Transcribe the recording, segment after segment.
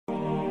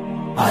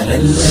على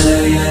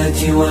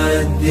الآيات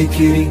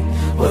والذكر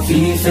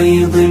وفي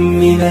فيض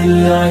من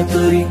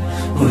العطر،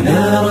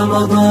 هنا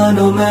رمضان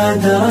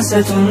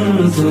مدرسة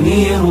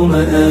تنير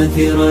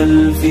مآثر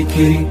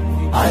الفكر.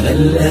 على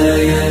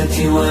الآيات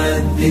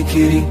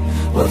والذكر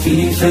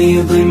وفي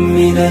فيض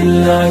من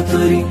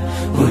العطر،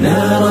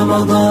 هنا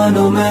رمضان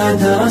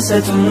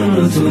مدرسة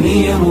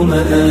تنير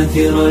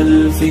مآثر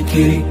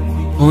الفكر.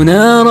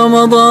 هنا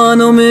رمضان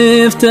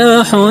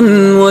مفتاح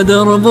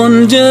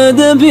ودرب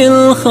جاد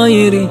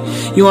بالخير،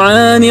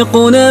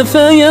 يعانقنا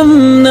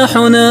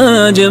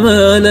فيمنحنا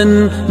جمالا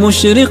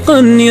مشرقا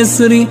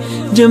يسري،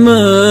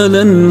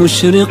 جمالا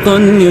مشرقا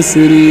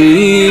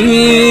يسري.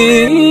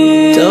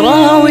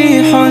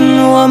 تراويح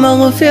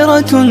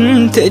ومغفرة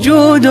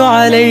تجود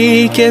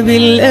عليك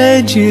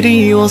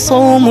بالأجر،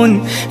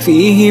 وصوم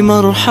فيه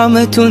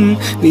مرحمة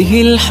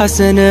به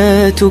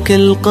الحسنات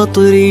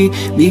كالقطر،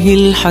 به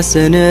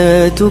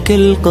الحسنات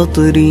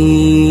كالقطر.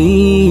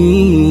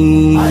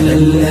 على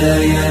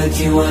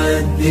الآيات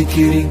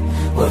والذكر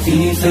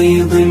وفي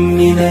فيض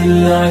من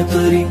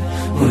العطر،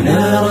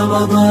 هنا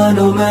رمضان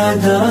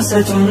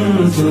مدرسة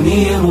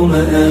تنير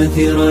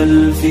مآثر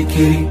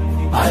الفكر.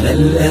 على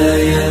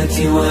الآيات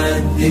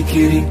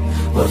والذكر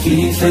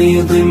وفي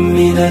فيض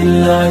من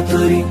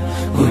العطر،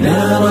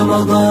 هنا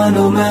رمضان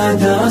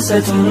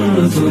مدرسة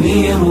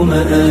تنير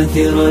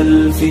مآثر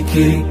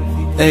الفكر.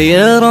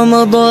 أيا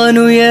رمضان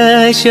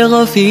يا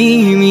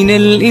شغفي من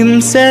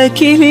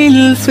الإمساك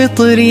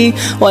للفطر،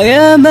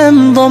 ويا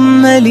من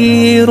ضم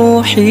لي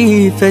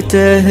روحي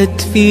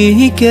فتاهت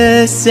فيه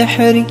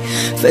كالسحر،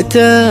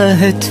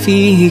 فتاهت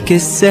فيه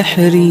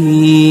كالسحر.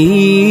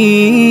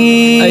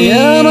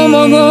 أيا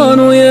رمضان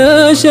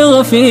يا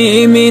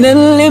شغفي من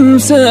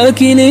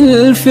الإمساك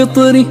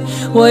للفطر،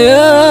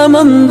 ويا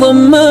من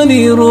ضم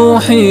لي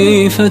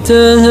روحي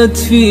فتاهت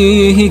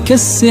فيه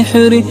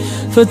كالسحر،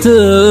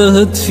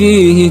 فتاهت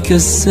فيه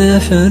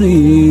كالسحر.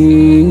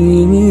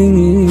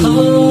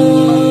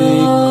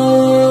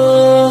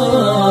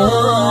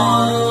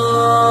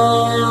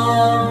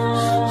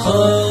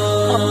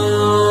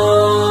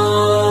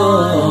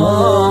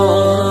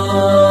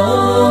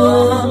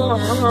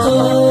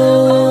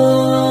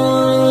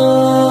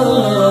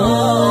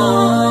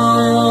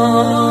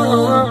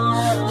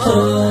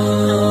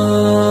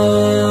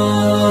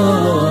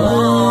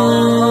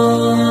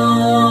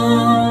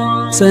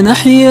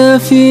 سنحيا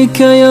فيك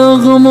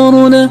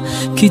يغمرنا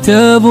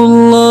كتاب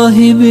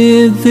الله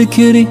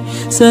بالذكر،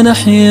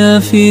 سنحيا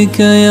فيك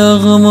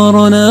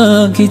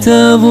يغمرنا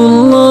كتاب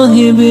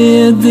الله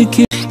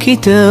بالذكر.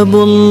 كتاب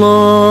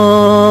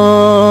الله،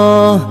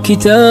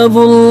 كتاب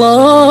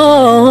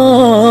الله.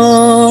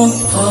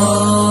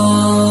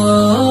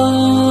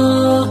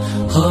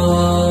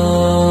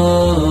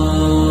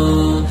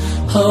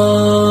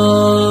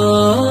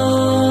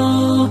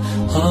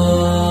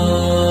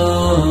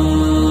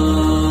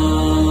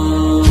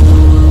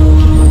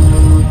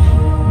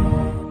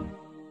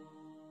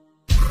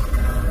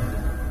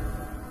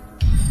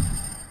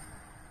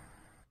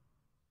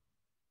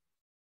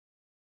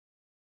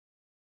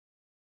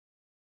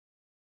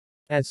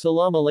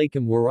 Assalamu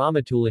alaikum wa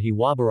rahmatullahi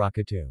wa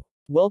barakatuh.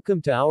 Welcome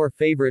to our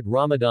favorite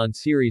Ramadan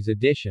series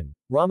edition,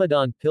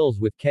 Ramadan Pills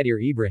with Khidr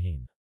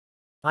Ibrahim.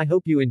 I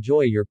hope you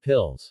enjoy your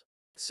pills.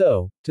 So,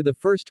 to the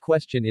first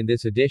question in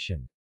this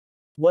edition.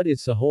 What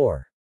is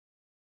sahur?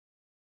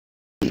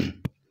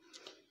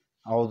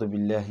 أعوذ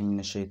بالله من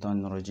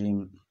الشيطان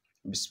الرجيم.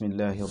 بسم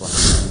الله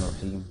الرحمن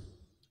الرحيم.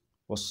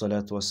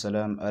 والصلاة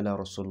والسلام على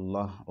رسول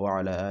الله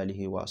وعلى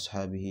آله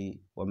وأصحابه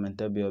ومن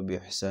تبع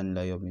بإحسان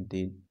إلى يوم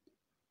الدين.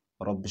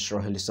 رب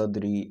اشرح لي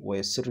صدري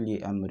ويسر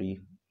لي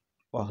أمري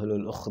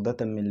واحلل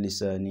عقدة من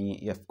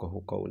لساني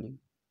يفقهوا قولي.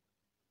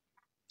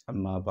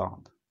 أما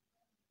بعد.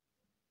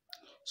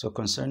 So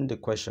concerning the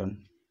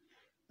question,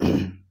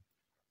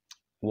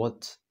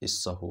 what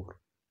is sahur?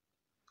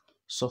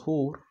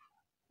 Sahur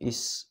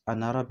is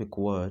an Arabic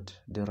word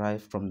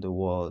derived from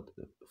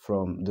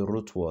the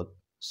root word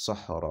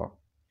sahara,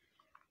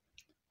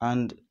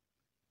 and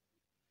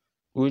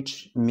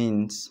which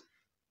means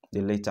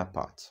the later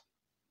part.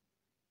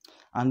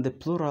 And the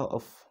plural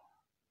of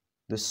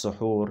the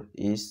sahur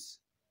is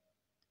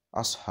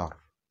ashar.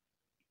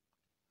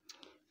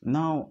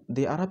 Now,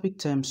 the Arabic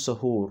term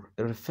sahur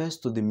refers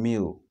to the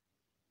meal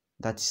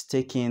that is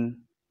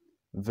taken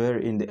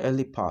in the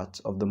early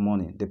part of the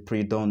morning, the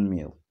pre-dawn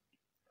meal.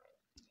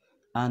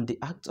 And the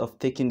act of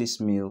taking this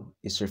meal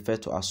is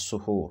referred to as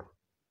suhoor,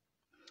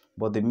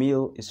 but the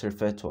meal is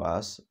referred to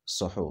as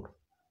sahur.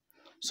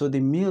 So the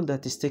meal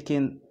that is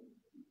taken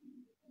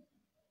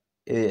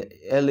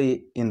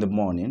early in the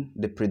morning,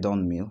 the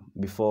pre-dawn meal,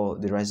 before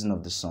the rising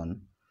of the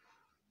sun,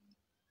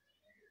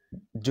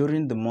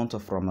 during the month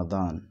of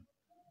Ramadan,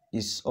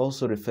 is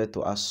also referred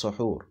to as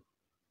sahur.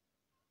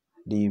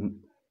 The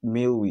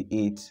meal we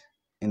eat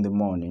in the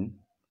morning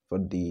for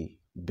the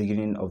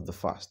beginning of the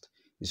fast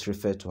is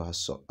referred to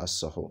as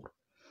sahur.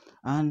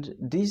 And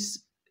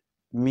this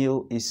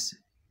meal is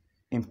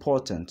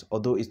important,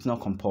 although it's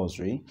not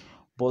compulsory,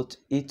 but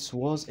it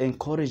was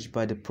encouraged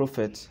by the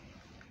Prophet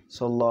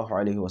sallallahu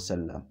alaihi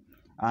wasallam,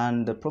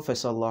 And the Prophet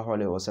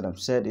ﷺ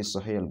said in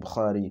Sahih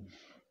al-Bukhari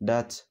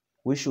that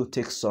we should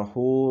take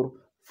sahur,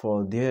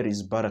 for there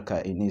is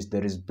barakah in it,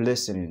 there is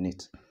blessing in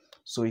it.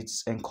 So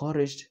it's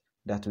encouraged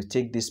that we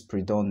take this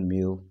pre-dawn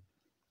meal,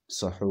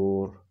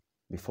 sahur,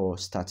 before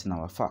starting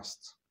our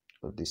fast.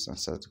 So this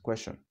answers the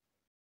question.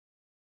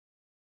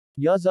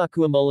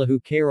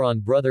 Jazakumullahu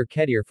khairan, brother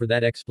Khidr, for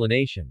that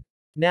explanation.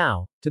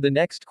 Now, to the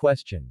next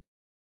question.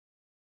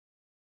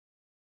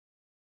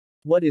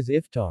 What is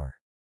iftar?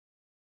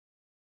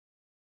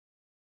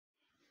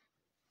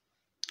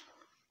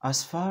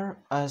 As far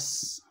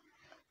as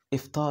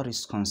iftar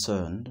is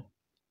concerned,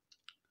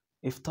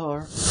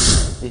 iftar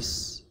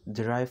is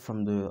derived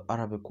from the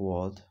Arabic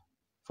word,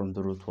 from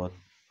the root word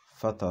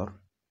fatar,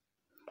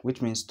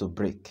 which means to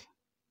break.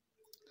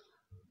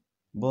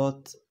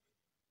 But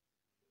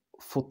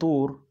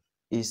futur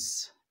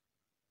is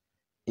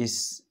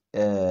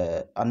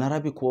an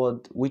Arabic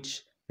word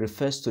which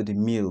refers to the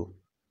meal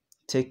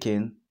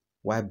taken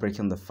while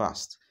breaking the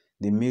fast,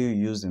 the meal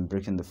used in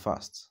breaking the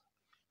fast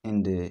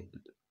in the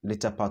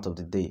later part of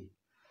the day.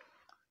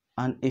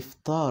 And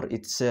iftar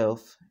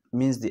itself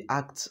means the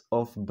act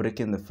of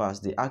breaking the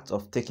fast, the act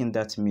of taking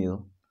that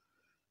meal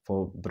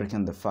for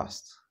breaking the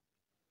fast.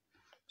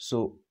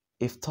 So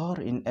iftar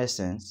in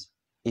essence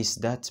is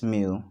that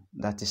meal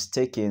that is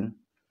taken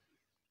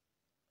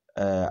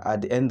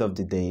at the end of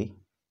the day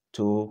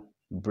to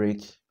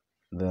break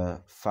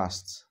the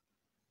fast.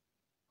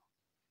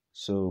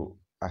 So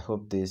I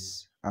hope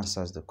this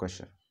answers the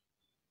question.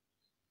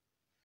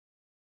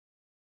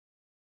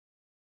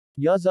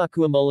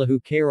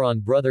 Jazakumullahu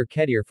khairan, brother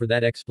Khidr, for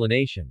that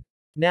explanation.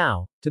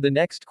 Now, to the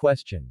next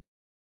question.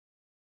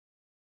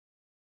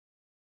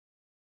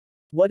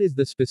 What is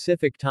the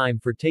specific time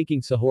for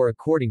taking sahur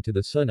according to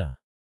the sunnah?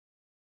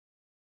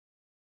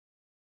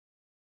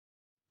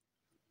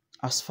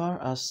 As far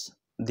as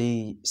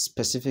the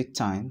specific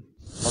time,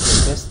 or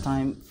the best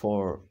time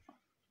for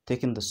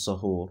taking the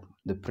sahur,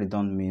 the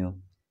pre-dawn meal,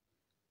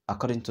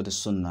 according to the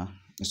sunnah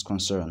is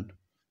concerned,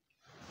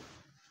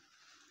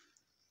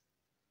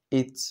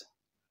 it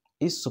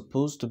is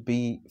supposed to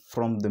be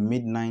from the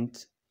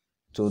midnight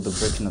to the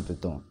breaking of the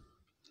dawn.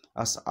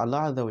 As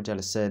Allah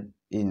said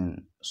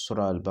in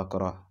Surah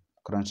Al-Baqarah,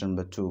 Quran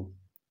number 2,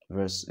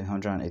 verse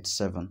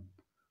 187,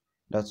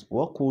 that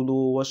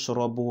وَكُلُوا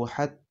وَاشْرَبُوا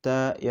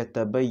حَتَّى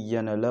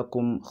يَتَبَيَّنَ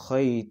لَكُمْ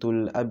خَيْطُ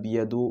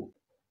الْأَبْيَضُ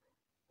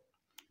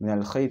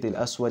مِنَ الْخَيْطِ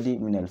الْأَسْوَدِ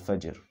مِنَ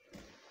الْفَجْرِ,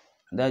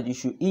 that you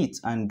should eat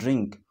and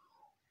drink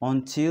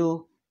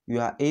until you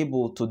are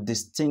able to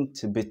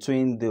distinguish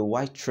between the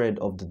white thread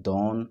of the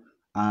dawn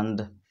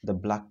and the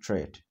black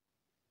thread.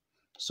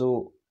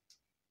 So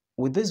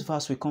with this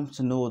verse we come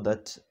to know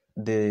that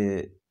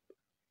the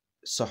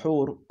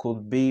sahur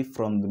could be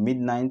from the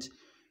midnight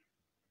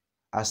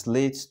as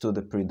late to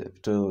the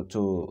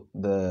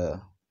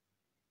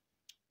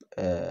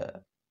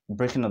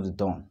breaking of the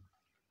dawn.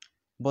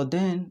 But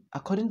then,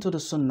 according to the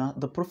sunnah,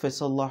 the Prophet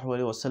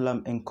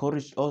ﷺ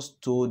encouraged us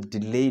to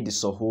delay the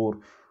sahur.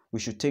 We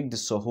should take the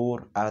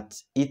sahur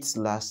at its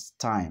last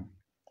time,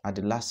 at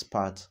the last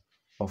part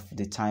of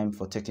the time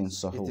for taking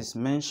sahur. It is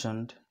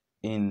mentioned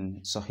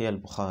in Sahih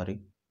al-Bukhari,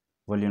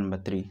 volume number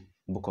 3,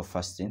 Book of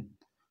Fasting,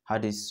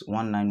 Hadith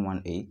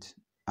 1918,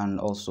 and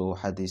also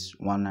Hadith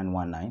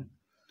 1919,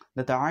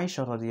 that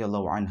Aisha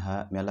radiallahu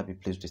anha, may Allah be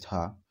pleased with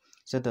her,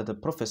 said that the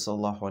Prophet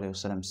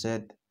ﷺ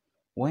said,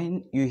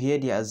 when you hear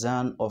the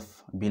azan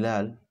of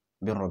Bilal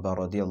bin Rabah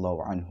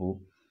radiallahu anhu,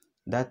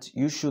 that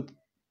you should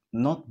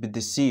not be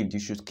deceived, you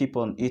should keep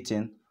on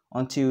eating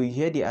until you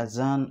hear the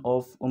azan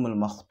of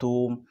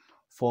al-Maktoum,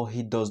 for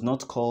he does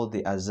not call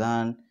the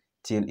azan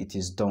till it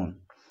is done.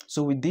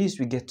 So with this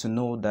we get to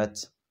know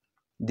that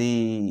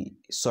the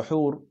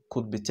sahur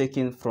could be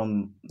taken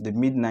from the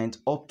midnight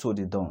up to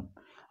the dawn.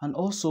 And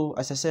also,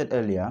 as I said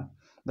earlier,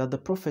 that the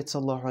Prophet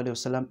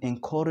ﷺ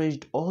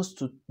encouraged us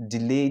to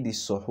delay the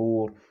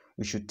sahur.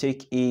 We should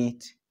take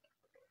it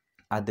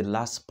at the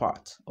last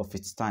part of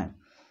its time,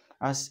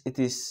 as it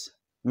is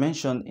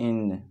mentioned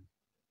in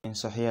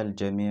Sahih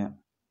al-Jami',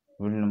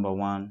 volume number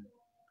 1,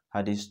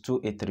 Hadith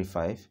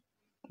 2835,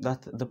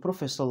 that the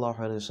Prophet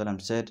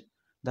ﷺ said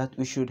that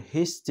we should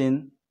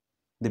hasten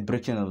the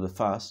breaking of the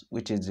fast,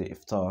 which is the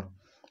iftar,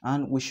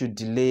 and we should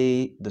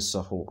delay the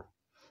sahur.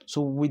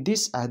 So with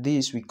this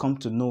hadith, we come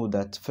to know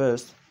that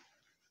first,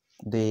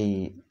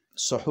 the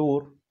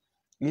sahur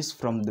is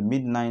from the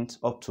midnight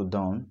up to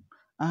dawn,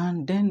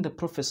 and then the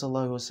Prophet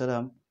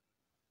ﷺ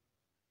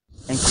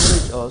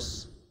encouraged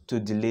us to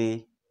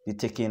delay the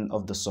taking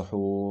of the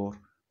sahur.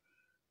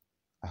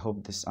 I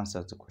hope this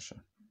answers the question.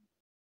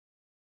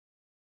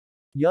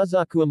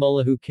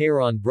 Jazakumullahu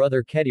khairan,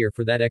 brother Khidr,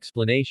 for that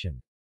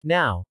explanation.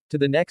 Now, to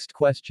the next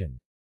question.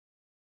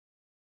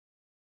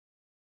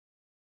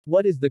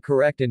 What is the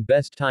correct and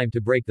best time to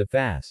break the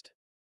fast?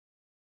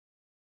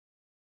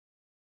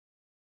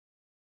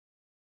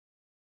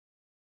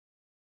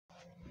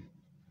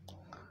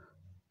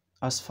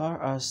 As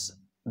far as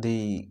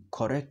the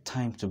correct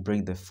time to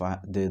break the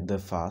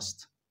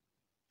fast,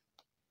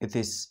 it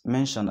is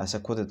mentioned, as I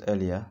quoted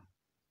earlier,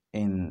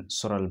 in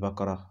Surah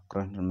Al-Baqarah,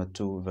 Quran number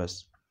 2,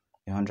 verse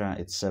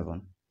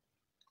 187.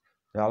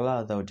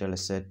 Allah Azza wa Jalla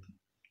said,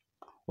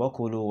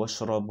 وَكُلُوا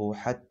وَاشْرَبُوا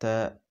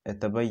حَتَّى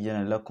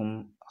يَتَبَيَّنَ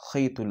لَكُمْ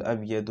خَيْطُ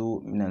الْأَبْيَضُ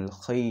مِنَ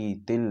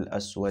الْخَيْطِ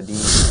الْأَسْوَدِ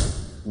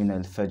مِنَ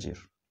الْفَجْرِ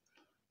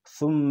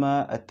ثُمَّ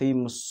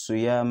أَتِمُّوا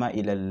الصِّيَامَ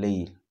إِلَى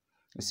اللَّيْلِ.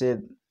 He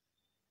said,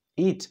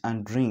 eat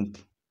and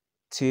drink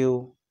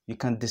till you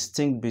can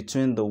distinguish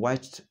between the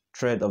white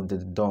thread of the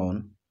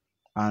dawn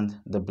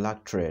and the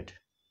black thread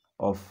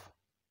ثُمَّ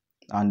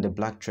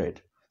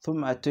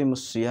أَتِمُّوا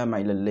الصِّيَامَ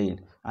إِلَى اللَّيْلِ,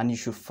 and you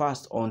should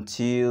fast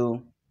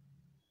until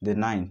the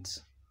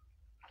night.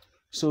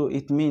 So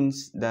it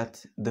means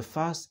that the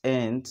fast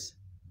ends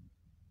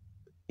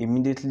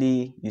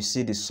immediately you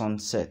see the sun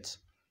set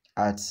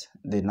at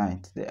the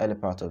night, the early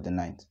part of the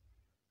night.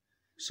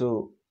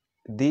 So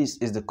this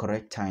is the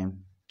correct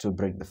time to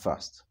break the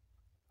fast.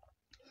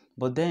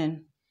 But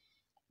then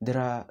there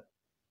are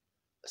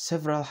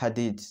several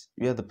hadiths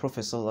where the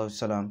Prophet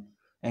ﷺ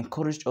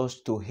encouraged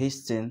us to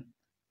hasten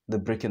the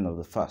breaking of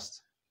the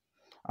fast,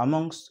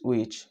 amongst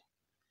which,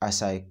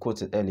 as I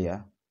quoted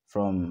earlier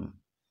from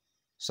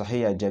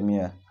𝙍𝙖𝙢𝙢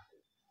𝙤𝙤,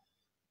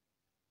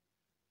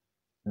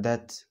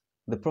 that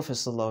the Prophet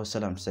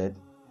ﷺ said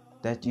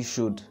that you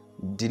should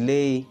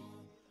delay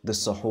the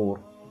sahoor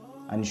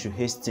and you should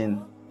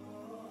hasten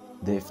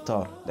the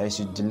iftar, that you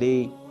should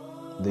delay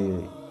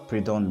the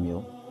pre-dawn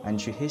meal and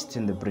you should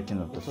hasten the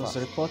breaking of the fast. It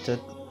was reported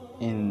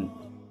in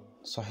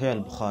Sahih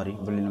al-Bukhari,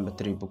 volume number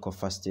 3, book of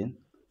fasting,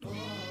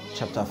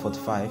 chapter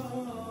 45,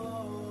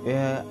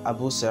 where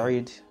Abu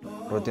Sa'id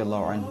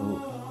radiallahu anhu,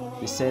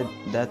 he said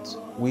that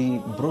we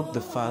broke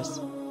the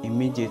fast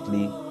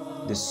immediately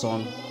the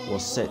sun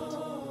was set.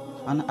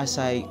 And as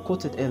I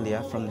quoted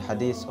earlier from the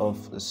hadith of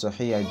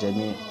𝙍𝙖𝙢𝙢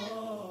𝙤𝙤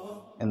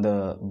in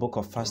the book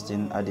of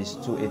fasting, hadith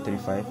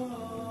 2835,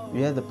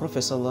 where the Prophet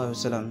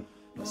ﷺ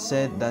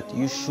said that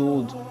you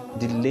should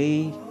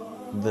delay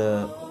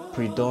the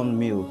pre-dawn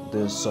meal,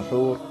 the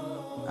sahoor,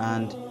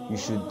 and you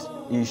should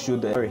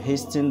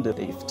hasten the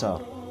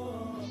iftar.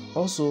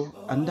 Also,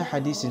 another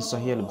hadith in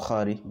Sahih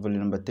al-Bukhari, volume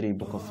number 3,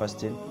 book of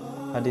fasting,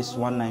 hadith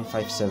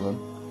 1957.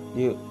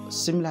 The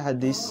similar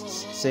hadith,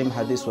 same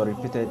hadith were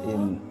repeated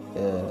in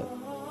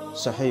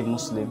Sahih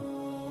Muslim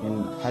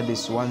in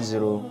hadith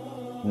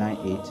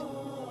 1098,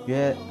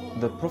 where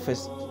the Prophet,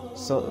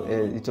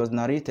 it was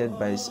narrated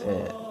by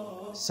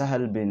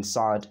Sahal bin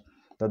Sa'ad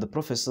that the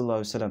Prophet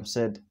ﷺ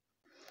said,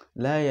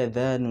 لا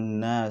يذان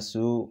الناس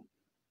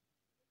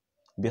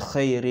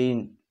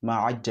بخير ما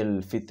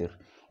عجل الفطر.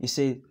 He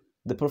said,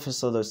 the Prophet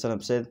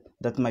ﷺ said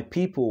that my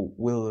people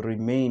will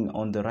remain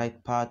on the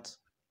right path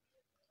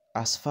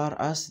as far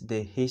as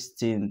they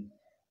hasten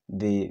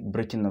the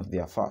breaking of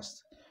their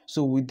fast.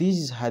 So with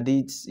these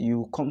hadiths,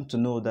 you come to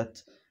know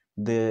that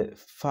the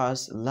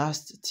fast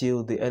lasts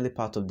till the early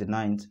part of the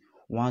night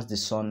once the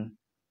sun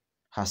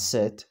has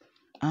set,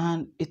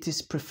 and it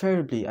is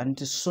preferably, and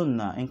it is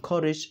sunnah,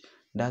 encouraged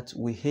that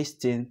we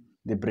hasten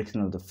the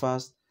breaking of the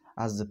fast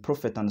as the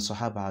Prophet and the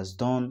Sahaba has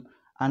done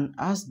and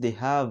as they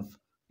have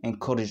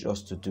encouraged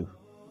us to do.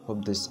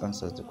 Hope this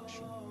answers the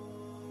question.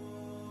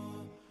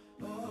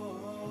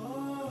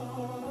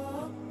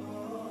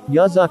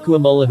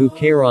 Jazakumullahu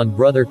khairan,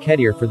 brother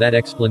Khidr, for that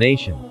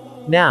explanation.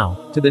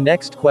 Now, to the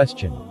next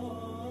question.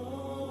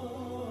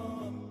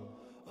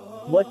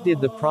 What did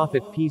the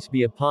Prophet, peace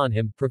be upon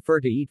him, prefer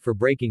to eat for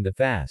breaking the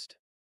fast?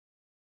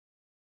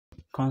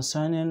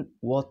 Concerning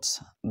what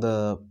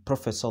the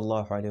Prophet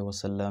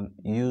ﷺ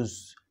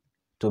used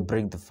to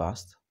break the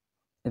fast,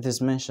 it is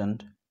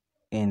mentioned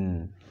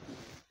in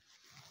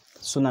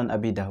Sunan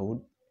Abi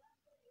Dawud,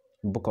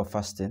 book of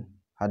fasting,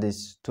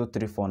 hadith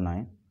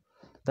 2349,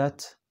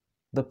 that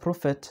the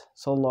Prophet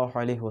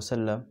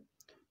ﷺ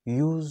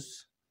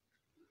used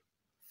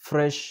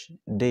fresh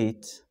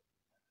dates.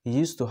 He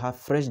used to have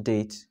fresh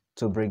dates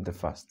to break the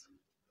fast.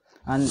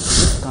 And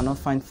if he cannot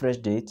find fresh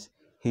dates,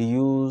 he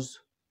used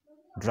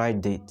dry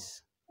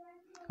dates.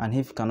 And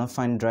if he cannot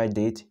find dry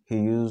dates, he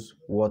used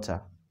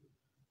water.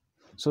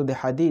 So the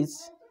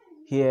hadith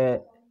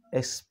here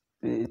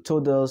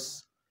told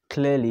us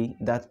clearly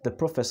that the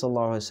Prophet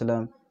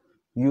ﷺ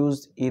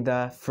used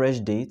either fresh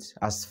dates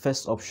as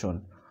first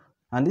option,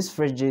 and this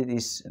fresh date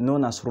is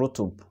known as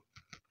rotub.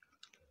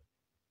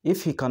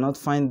 If he cannot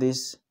find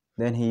this,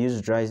 then he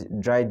used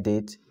dry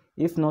date.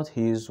 If not,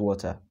 he used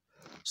water.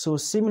 So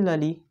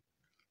similarly,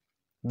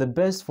 the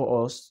best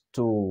for us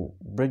to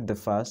break the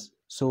fast,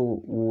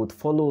 so we would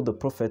follow the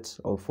Prophet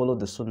or follow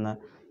the Sunnah,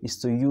 is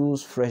to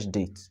use fresh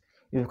dates.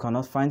 If we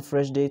cannot find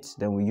fresh dates,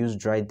 then we use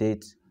dry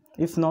dates.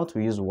 If not,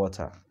 we use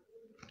water.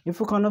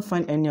 If we cannot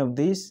find any of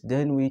these,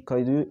 then we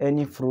can do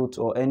any fruit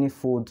or any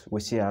food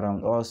we see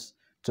around us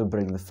to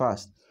break the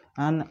fast.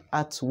 And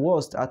at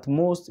worst, at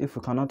most, if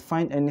we cannot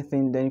find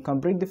anything, then you can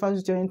break the fast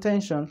with your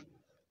intention.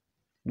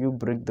 You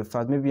break the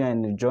fast. Maybe you're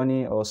in a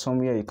journey or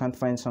somewhere you can't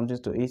find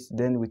something to eat,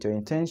 then with your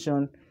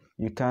intention,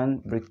 you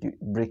can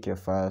break your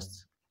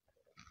fast.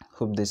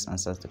 Hope this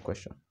answers the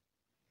question.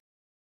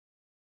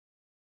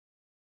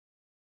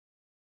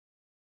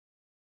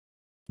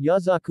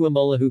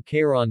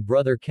 𝙍𝙖𝙢𝙗𝙧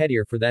brother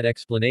Khidr for that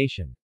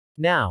explanation.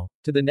 Now,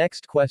 to the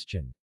next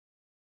question.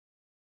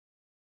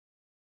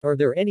 Are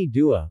there any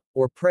dua,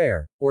 or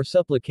prayer, or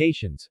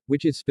supplications,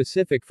 which is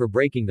specific for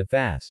breaking the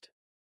fast?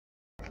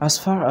 As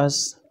far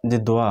as the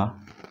dua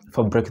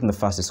for breaking the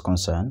fast is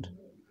concerned,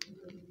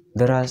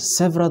 there are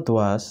several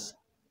duas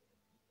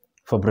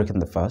for breaking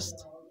the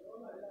fast,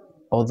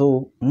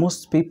 although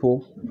most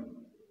people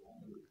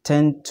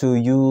tend to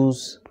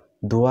use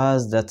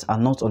duas that are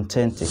not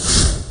authentic.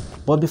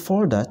 But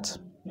before that,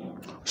 you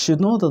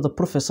should know that the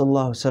Prophet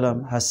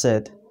ﷺ has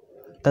said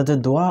that the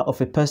dua of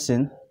a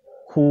person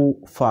who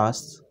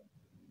fasts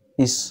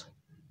is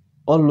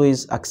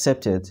always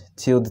accepted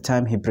till the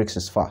time he breaks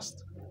his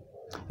fast.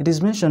 It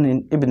is mentioned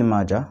in Ibn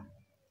Majah,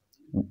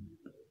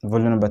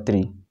 volume number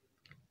 3,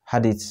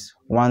 hadith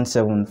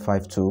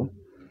 1752,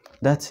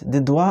 that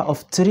the dua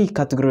of 3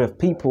 categories of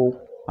people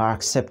are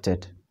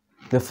accepted.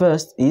 The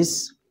first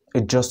is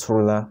a just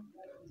ruler.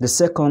 The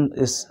second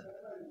is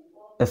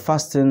a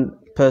fasting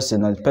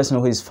person, a person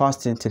who is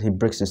fasting till he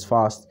breaks his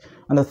fast.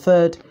 And the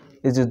third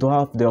is the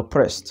dua of the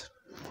oppressed.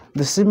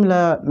 The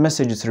similar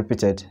message is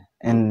repeated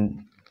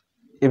in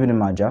Ibn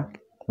Majah,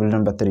 volume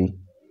number 3,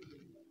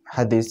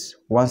 hadith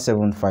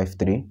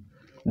 1753,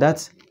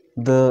 that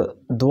the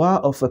dua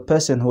of a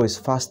person who is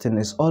fasting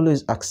is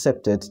always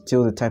accepted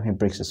till the time he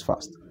breaks his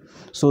fast.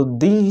 So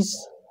these,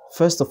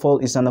 first of all,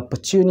 is an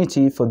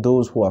opportunity for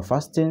those who are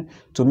fasting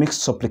to make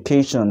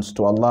supplications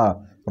to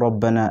Allah.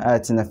 رَبَّنَا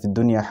آتِنَا فِي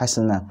الدُّنْيَا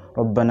حَسَنَةً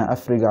رَبَّنَا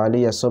أَفْرِغْ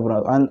عَلَيَّ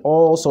صَبْرًا, and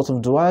all sorts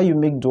of dua. You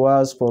make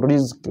duas for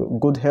rizq,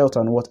 good health,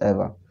 and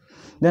whatever.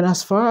 Then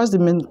as far as the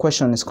main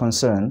question is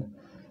concerned,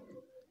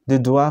 the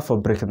dua for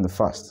breaking the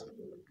fast,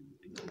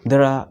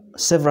 there are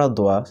several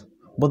duas,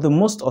 but the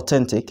most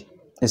authentic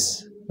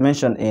is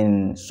mentioned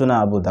in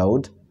Sunnah Abu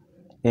Dawud,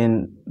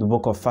 in the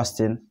book of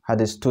fasting,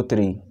 hadith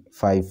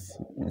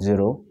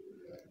 2350.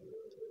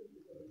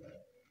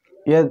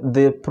 Yet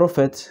the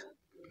Prophet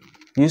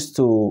used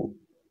to,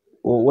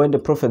 when the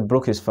Prophet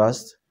broke his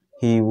fast,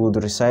 he would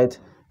recite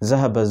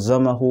ذهب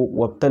الظمأ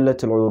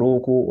وابتلت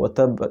العروق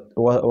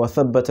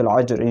وثبت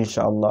الأجر إن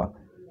شاء الله.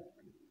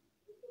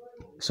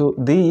 So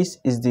this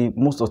is the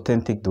most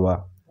authentic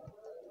dua.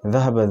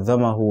 ذهب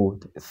الظمأ,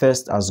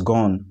 thirst has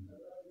gone.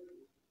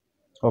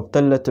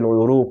 وابتلت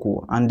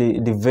العروق, and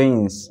the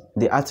veins,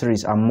 the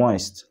arteries are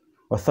moist.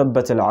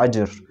 وثبت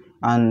الأجر,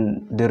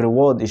 and the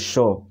reward is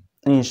sure.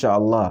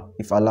 Inshallah,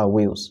 if Allah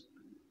wills.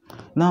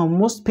 Now,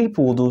 most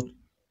people do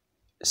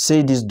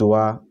say this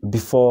dua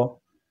before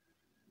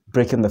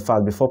breaking the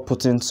fast, before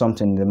putting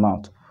something in the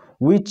mouth,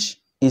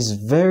 which is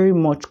very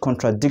much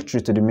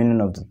contradictory to the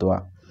meaning of the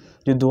dua.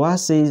 The dua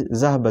says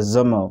ذهب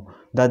الظمأ,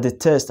 that the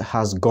thirst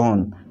has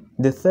gone.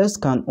 The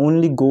thirst can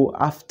only go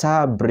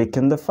after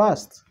breaking the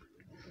fast.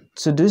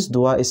 So this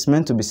dua is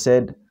meant to be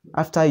said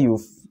after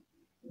you've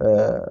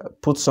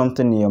put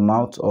something in your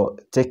mouth, or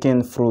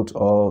taken fruit,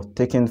 or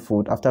taken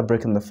food after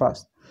breaking the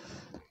fast.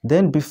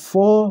 Then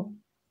before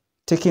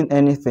taking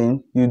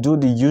anything, you do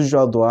the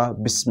usual dua,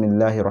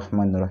 Bismillahir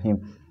Rahmanir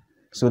Rahim.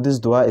 So this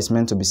dua is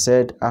meant to be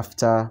said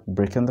after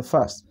breaking the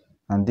fast.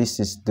 And this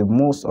is the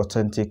most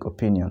authentic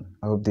opinion.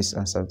 I hope this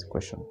answers the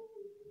question.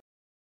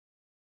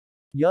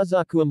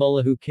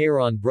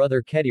 𝙍𝙖𝙢𝙗𝙧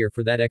brother Khidr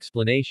for that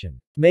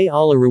explanation. May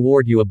Allah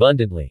reward you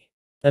abundantly.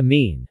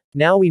 Ameen.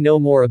 Now we know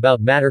more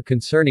about matter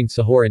concerning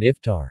sahoor and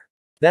iftar.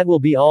 That will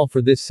be all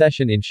for this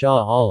session,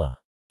 inshaAllah.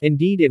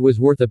 Indeed, it was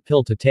worth a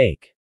pill to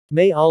take.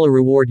 May Allah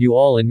reward you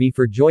all and me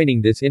for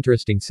joining this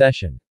interesting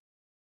session.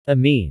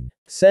 Ameen.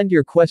 Send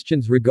your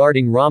questions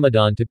regarding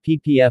Ramadan to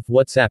PPF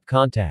WhatsApp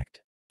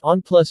contact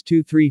on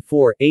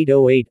 +234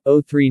 808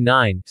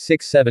 039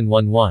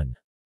 6711.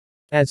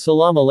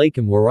 As-salamu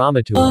alaykum wa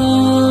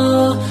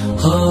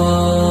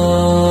rahmatullah.